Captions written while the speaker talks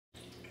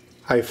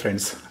Hi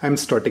friends, I'm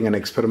starting an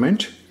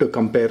experiment to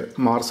compare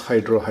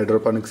MarsHydro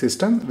hydroponic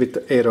system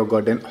with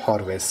Aerogarden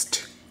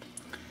Harvest.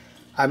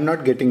 I'm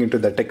not getting into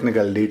the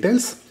technical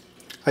details.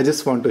 I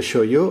just want to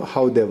show you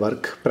how they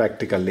work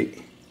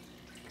practically.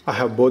 I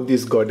have both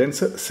these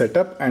gardens set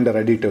up and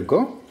ready to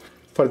go.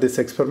 For this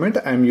experiment,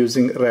 I'm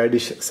using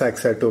radish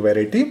saxato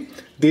variety.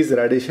 These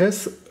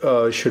radishes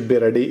should be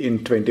ready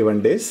in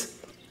 21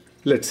 days.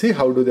 Let's see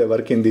how do they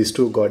work in these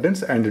two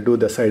gardens and do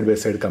the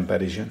side-by-side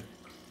comparison.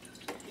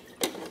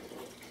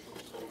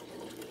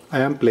 I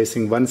am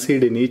placing one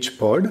seed in each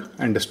pod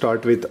and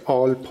start with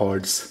all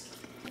pods.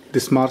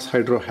 This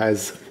MarsHydro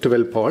has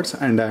 12 pods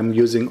and I am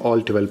using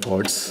all 12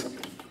 pods.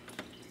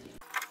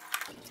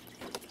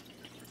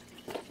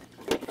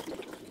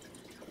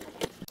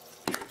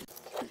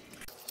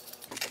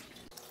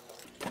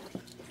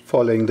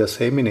 Following the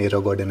same in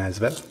Aerogarden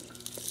as well.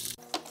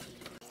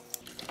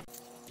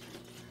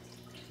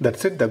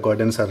 That's it, the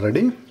gardens are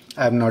ready.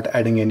 I am not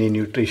adding any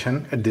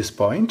nutrition at this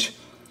point.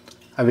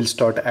 I will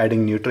start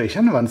adding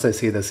nutrition once I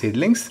see the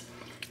seedlings.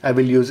 I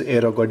will use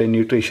Aerogarden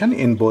nutrition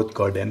in both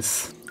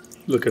gardens.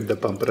 Look at the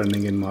pump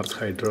running in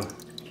MarsHydro.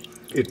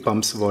 It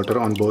pumps water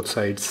on both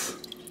sides.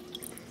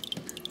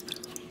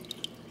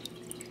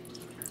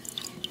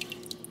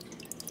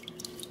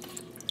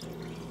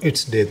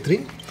 It's day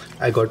 3.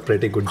 I got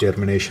pretty good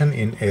germination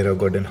in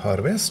Aerogarden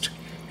Harvest.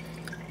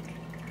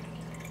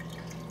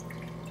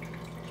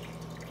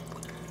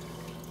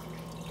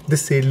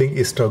 This seedling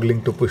is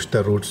struggling to push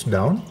the roots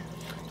down.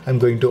 I'm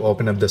going to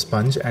open up the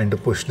sponge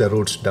and push the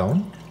roots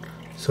down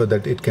so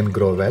that it can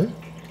grow well.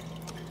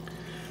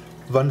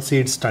 One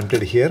seed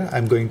stunted here.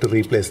 I'm going to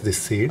replace this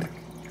seed.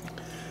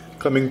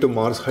 Coming to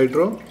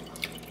MarsHydro,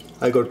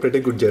 I got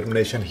pretty good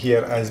germination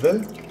here as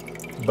well.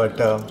 But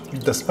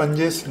the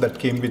sponges that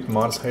came with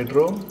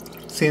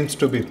MarsHydro seems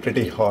to be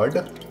pretty hard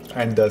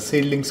and the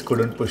seedlings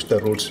couldn't push the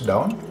roots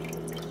down.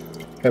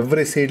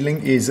 Every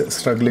seedling is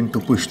struggling to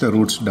push the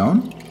roots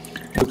down.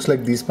 Looks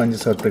like these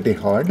sponges are pretty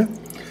hard.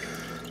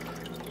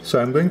 So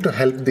I'm going to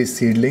help these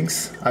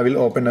seedlings. I will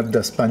open up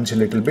the sponge a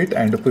little bit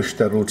and push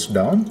the roots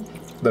down.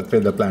 That way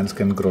the plants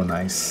can grow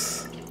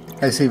nice.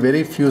 I see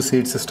very few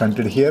seeds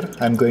stunted here.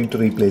 I'm going to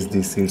replace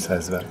these seeds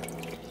as well.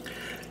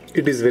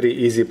 It is very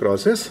easy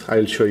process.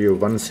 I'll show you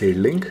one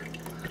seedling.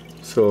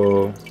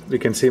 So you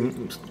can see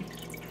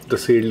the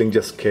seedling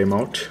just came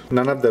out.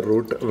 None of the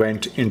root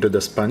went into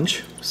the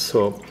sponge.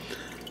 So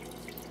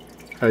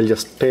I'll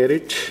just tear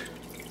it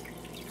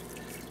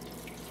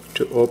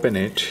to open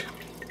it.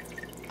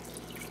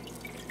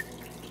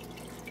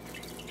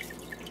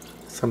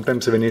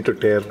 Sometimes we need to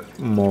tear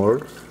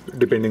more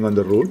depending on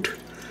the root,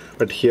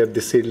 but here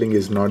the seedling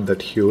is not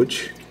that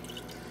huge.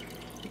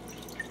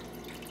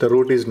 The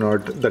root is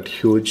not that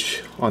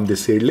huge on the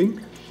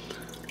seedling.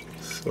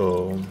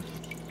 So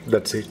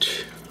that's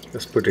it.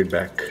 Just put it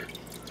back.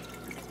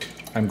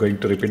 I'm going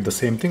to repeat the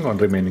same thing on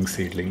remaining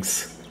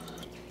seedlings.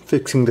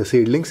 Fixing the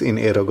seedlings in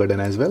Aerogarden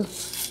as well.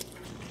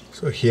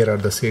 So here are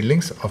the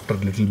seedlings after a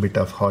little bit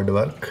of hard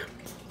work.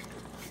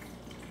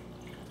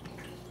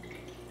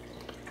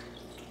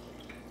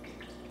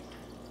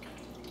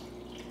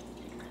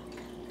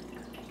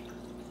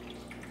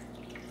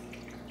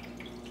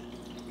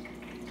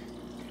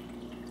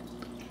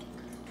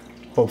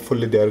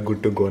 Hopefully they are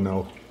good to go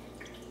now.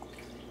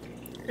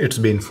 It's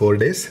been 4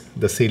 days.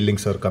 The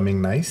seedlings are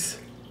coming nice.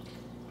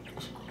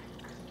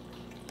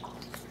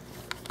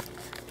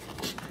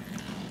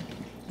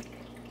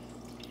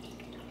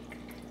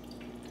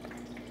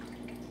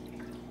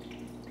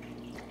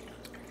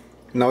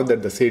 Now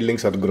that the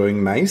seedlings are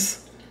growing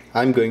nice,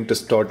 I'm going to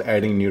start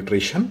adding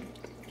nutrition.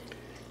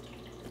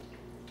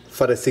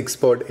 For a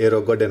 6-pod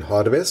Aerogarden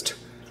Harvest,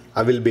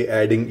 I will be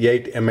adding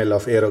 8 ml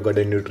of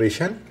Aerogarden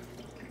nutrition.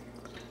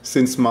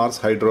 Since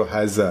MarsHydro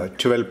has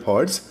 12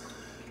 pods,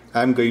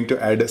 I'm going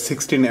to add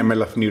 16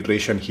 ml of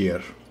nutrition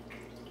here.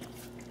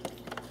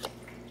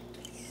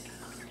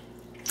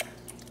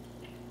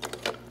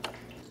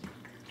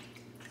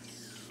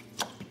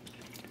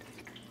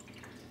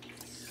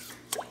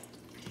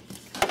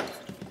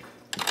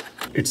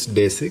 It's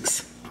day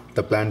 6.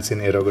 The plants in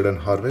Aerogarden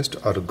Harvest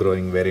are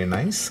growing very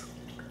nice.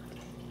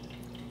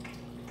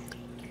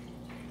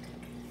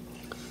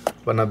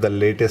 One of the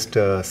latest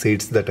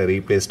seeds that I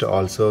replaced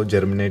also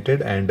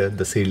germinated and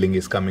the seedling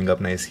is coming up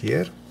nice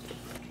here.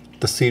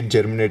 The seed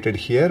germinated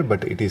here,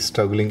 but it is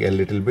struggling a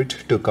little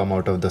bit to come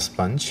out of the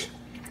sponge.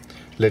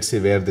 Let's see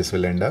where this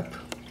will end up.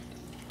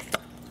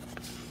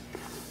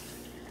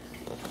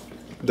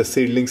 The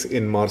seedlings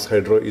in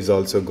MarsHydro is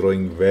also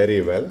growing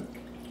very well.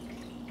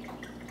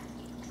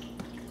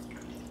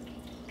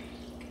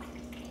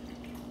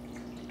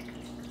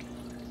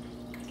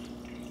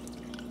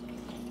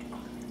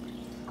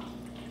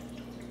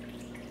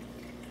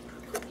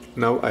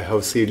 Now I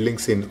have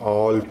seedlings in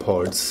all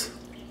pods.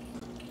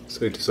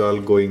 So it is all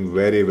going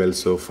very well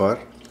so far.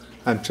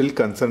 I'm still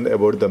concerned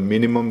about the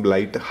minimum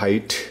light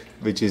height,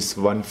 which is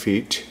 1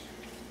 feet.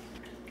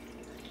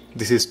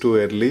 This is too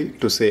early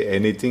to say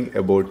anything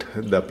about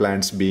the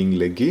plants being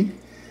leggy.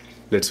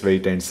 Let's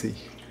wait and see.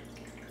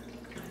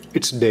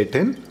 It's day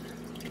 10.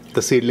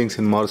 The seedlings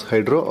in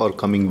MarsHydro are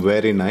coming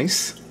very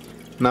nice.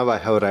 Now I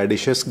have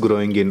radishes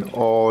growing in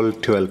all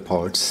 12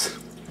 pots.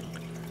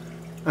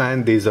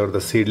 And these are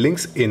the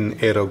seedlings in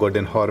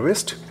Aerogarden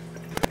harvest.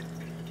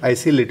 I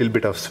see little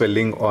bit of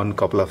swelling on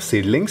couple of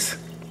seedlings.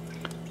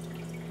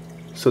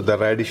 So the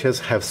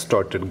radishes have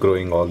started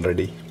growing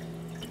already.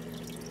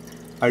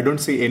 I don't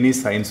see any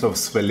signs of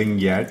swelling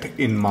yet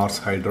in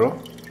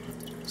MarsHydro.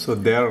 So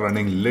they are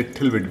running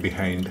little bit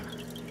behind.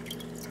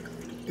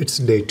 It's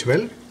day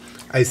 12.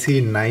 I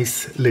see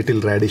nice little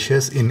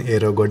radishes in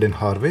Aerogarden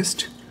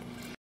harvest.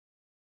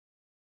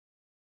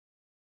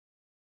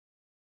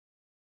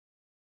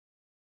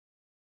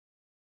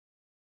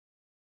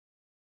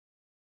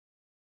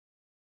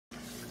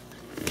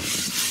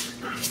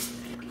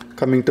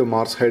 Coming to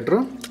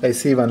MarsHydro, I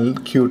see one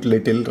cute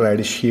little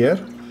radish here.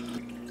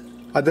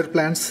 Other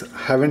plants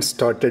haven't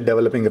started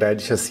developing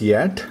radishes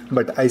yet,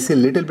 but I see a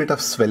little bit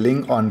of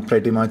swelling on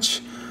pretty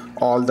much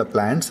all the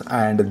plants,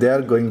 and they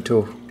are going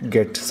to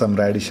get some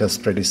radishes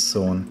pretty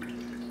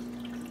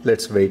soon.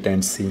 Let's wait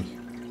and see.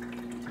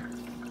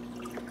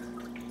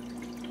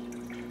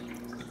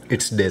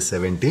 It's day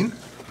 17.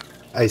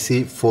 I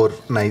see 4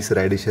 nice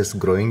radishes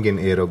growing in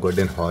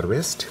Aerogarden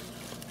harvest.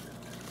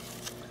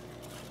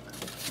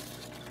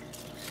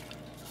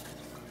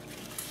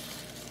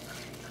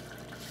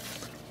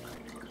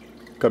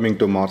 Coming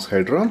to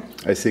MarsHydro,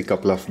 I see a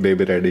couple of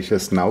baby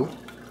radishes now.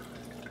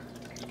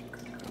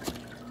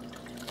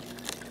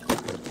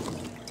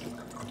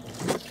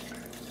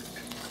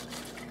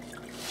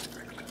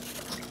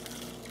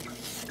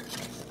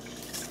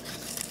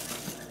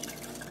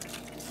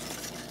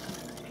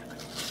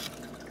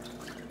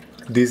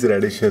 These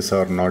radishes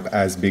are not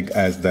as big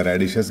as the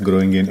radishes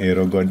growing in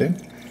Aerogarden,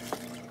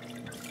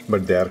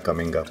 but they are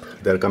coming up.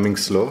 They are coming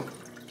slow,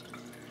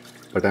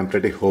 but I'm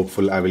pretty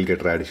hopeful I will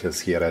get radishes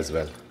here as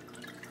well.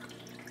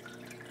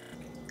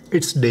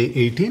 It's day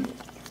 18.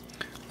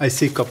 I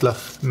see a couple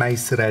of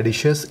nice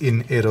radishes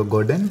in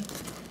Aerogarden.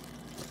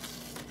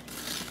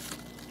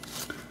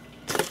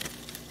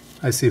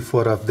 I see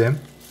 4 of them.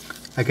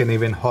 I can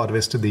even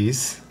harvest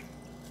these.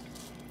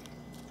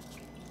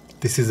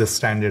 This is the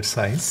standard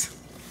size.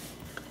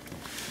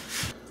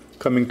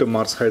 Coming to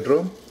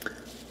MarsHydro,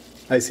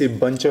 I see a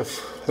bunch of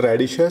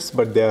radishes,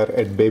 but they are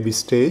at baby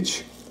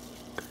stage.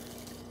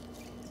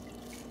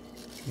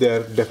 They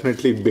are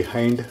definitely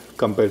behind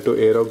compared to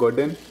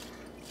Aerogarden,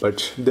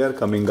 but they are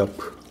coming up.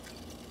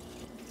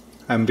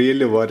 I'm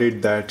really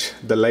worried that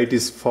the light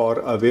is far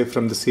away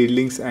from the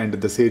seedlings and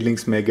the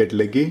seedlings may get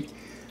leggy,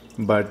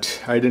 but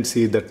I didn't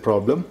see that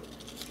problem.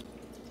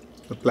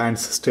 The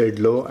plants stayed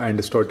low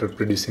and started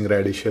producing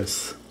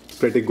radishes.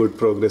 Pretty good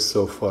progress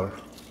so far.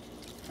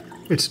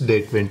 It's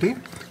day 20.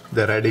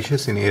 The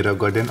radishes in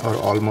Aerogarden are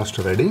almost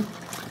ready.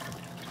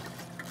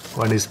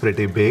 One is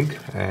pretty big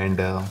and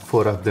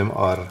 4 of them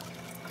are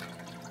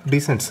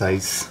decent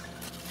size.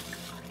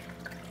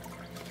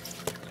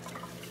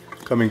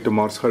 Coming to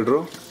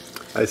MarsHydro,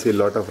 I see a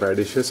lot of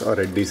radishes are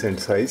at decent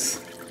size.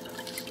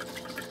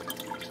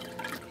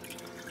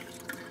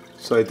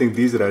 So I think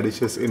these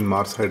radishes in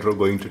MarsHydro are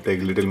going to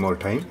take a little more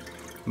time,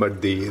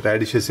 but the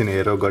radishes in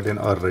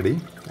Aerogarden are ready.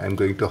 I'm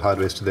going to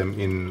harvest them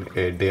in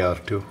a day or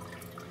 2.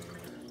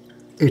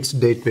 It's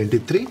day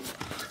 23.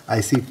 I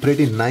see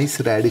pretty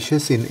nice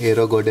radishes in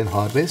Aerogarden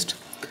harvest.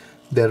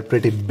 They're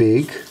pretty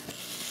big.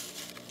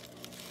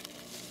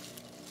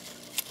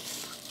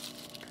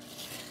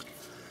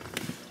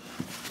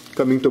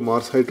 Coming to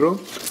MarsHydro,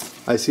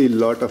 I see a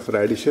lot of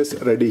radishes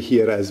ready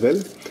here as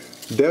well.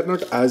 They're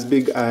not as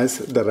big as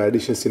the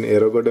radishes in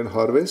Aerogarden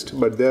harvest,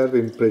 but they're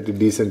in pretty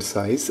decent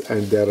size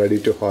and they're ready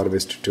to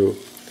harvest too.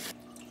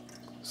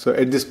 So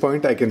at this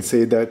point I can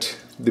say that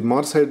the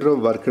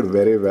MarsHydro worked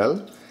very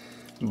well,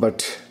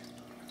 but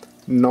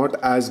not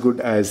as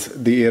good as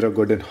the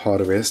Aerogarden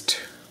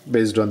harvest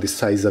based on the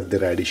size of the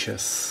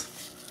radishes.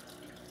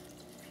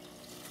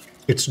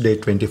 It's day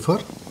 24.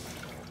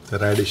 The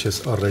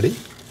radishes are ready.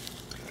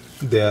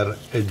 They are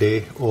a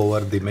day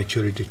over the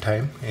maturity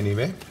time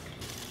anyway.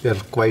 They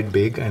are quite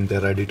big and they're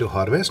ready to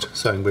harvest.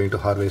 So I'm going to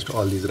harvest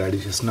all these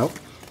radishes now.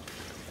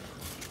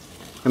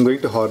 I'm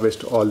going to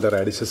harvest all the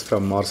radishes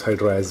from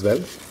MarsHydro as well.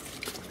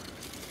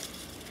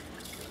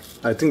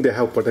 I think they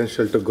have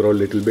potential to grow a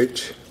little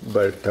bit,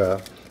 but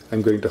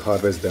I'm going to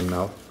harvest them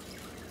now.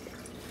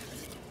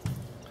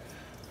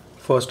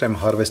 First I'm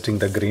harvesting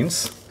the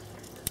greens.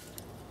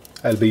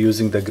 I'll be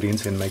using the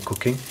greens in my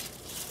cooking.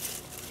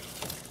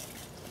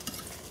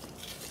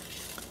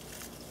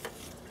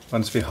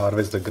 Once we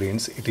harvest the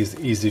greens, it is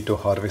easy to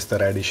harvest the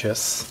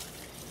radishes.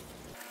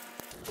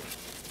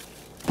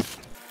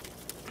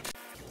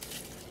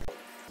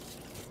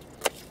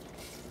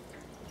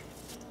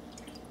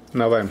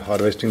 Now I am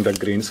harvesting the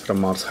greens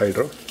from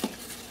MarsHydro.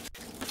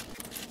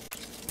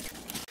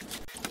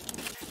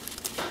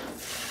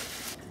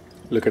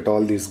 Look at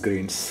all these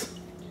greens.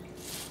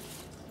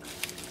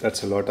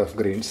 That's a lot of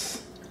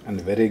greens and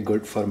very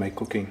good for my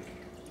cooking.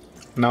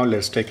 Now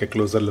let's take a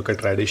closer look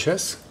at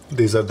radishes.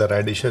 These are the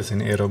radishes in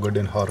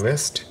Aerogarden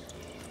harvest.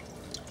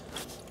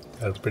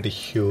 They're pretty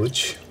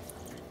huge.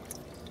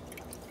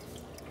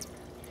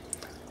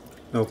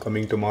 Now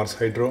coming to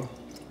MarsHydro,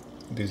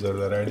 these are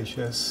the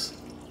radishes.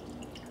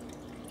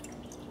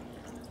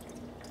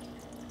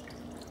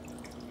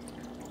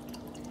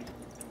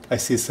 I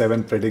see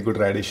 7 pretty good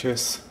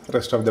radishes,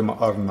 rest of them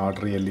are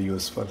not really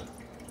useful.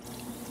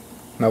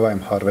 Now I am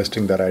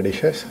harvesting the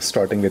radishes,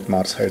 starting with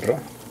MarsHydro.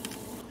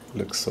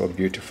 Looks so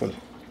beautiful.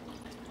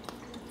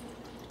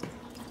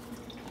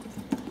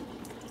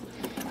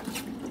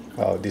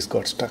 Wow, this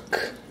got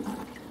stuck.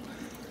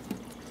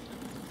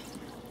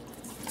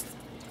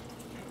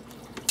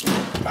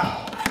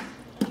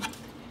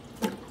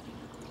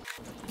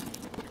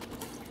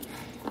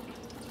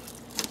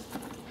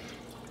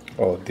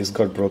 Oh, this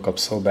got broke up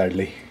so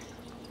badly.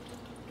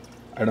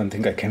 I don't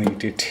think I can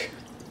eat it.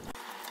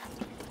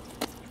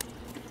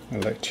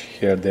 Alright,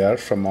 here they are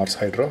from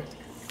MarsHydro.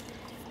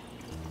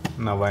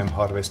 Now I am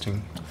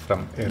harvesting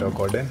from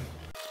Aerogarden.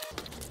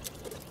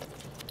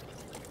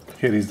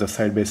 Here is the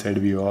side-by-side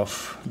view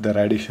of the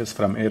radishes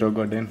from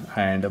Aerogarden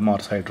and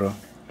MarsHydro.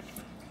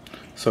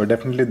 So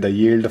definitely the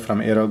yield from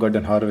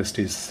Aerogarden harvest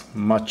is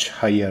much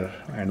higher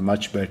and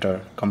much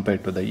better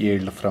compared to the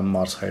yield from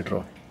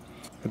MarsHydro.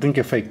 I think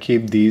if I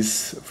keep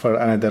these for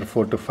another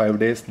 4 to 5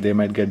 days, they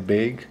might get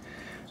big.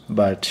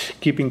 But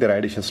keeping the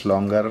radishes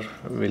longer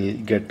will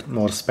get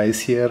more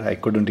spicier. I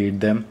couldn't eat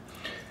them.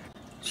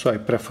 So I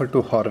prefer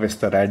to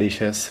harvest the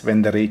radishes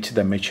when they reach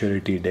the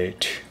maturity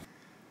date.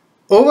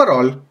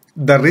 Overall,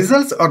 the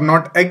results are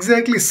not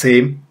exactly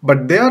same,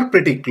 but they are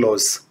pretty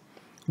close.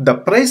 The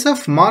price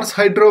of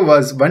MarsHydro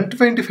was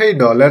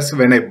 $125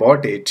 when I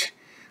bought it,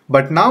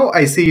 but now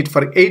I see it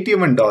for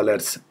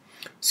 $81.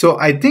 So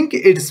I think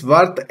it's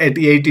worth at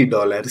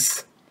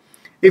 $80.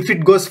 If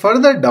it goes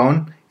further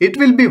down, it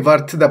will be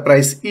worth the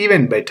price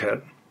even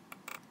better.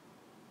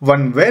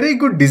 One very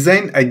good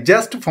design I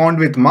just found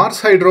with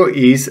MarsHydro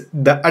is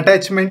the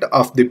attachment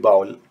of the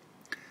bowl.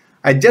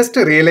 I just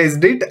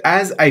realized it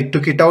as I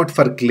took it out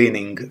for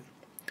cleaning.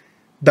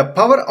 The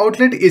power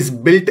outlet is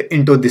built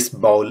into this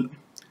bowl,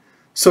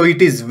 so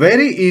it is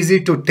very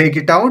easy to take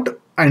it out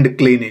and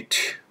clean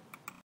it.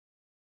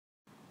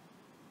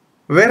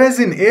 Whereas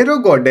in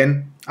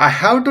Aerogarden, I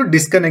have to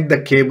disconnect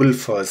the cable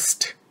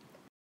first.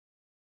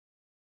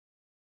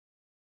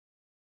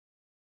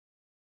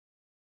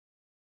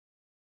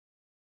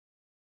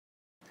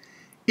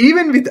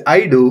 Even with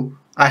iDo,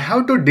 I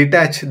have to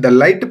detach the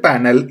light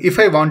panel if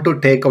I want to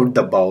take out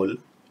the bowl.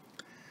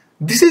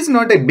 This is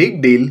not a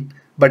big deal,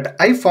 but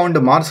I found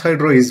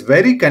MarsHydro is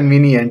very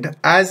convenient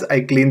as I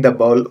clean the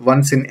bowl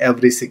once in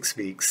every 6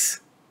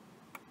 weeks.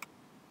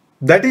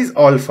 That is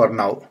all for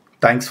now.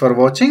 Thanks for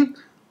watching.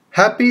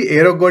 Happy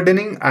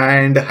aerogardening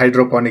and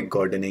hydroponic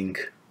gardening.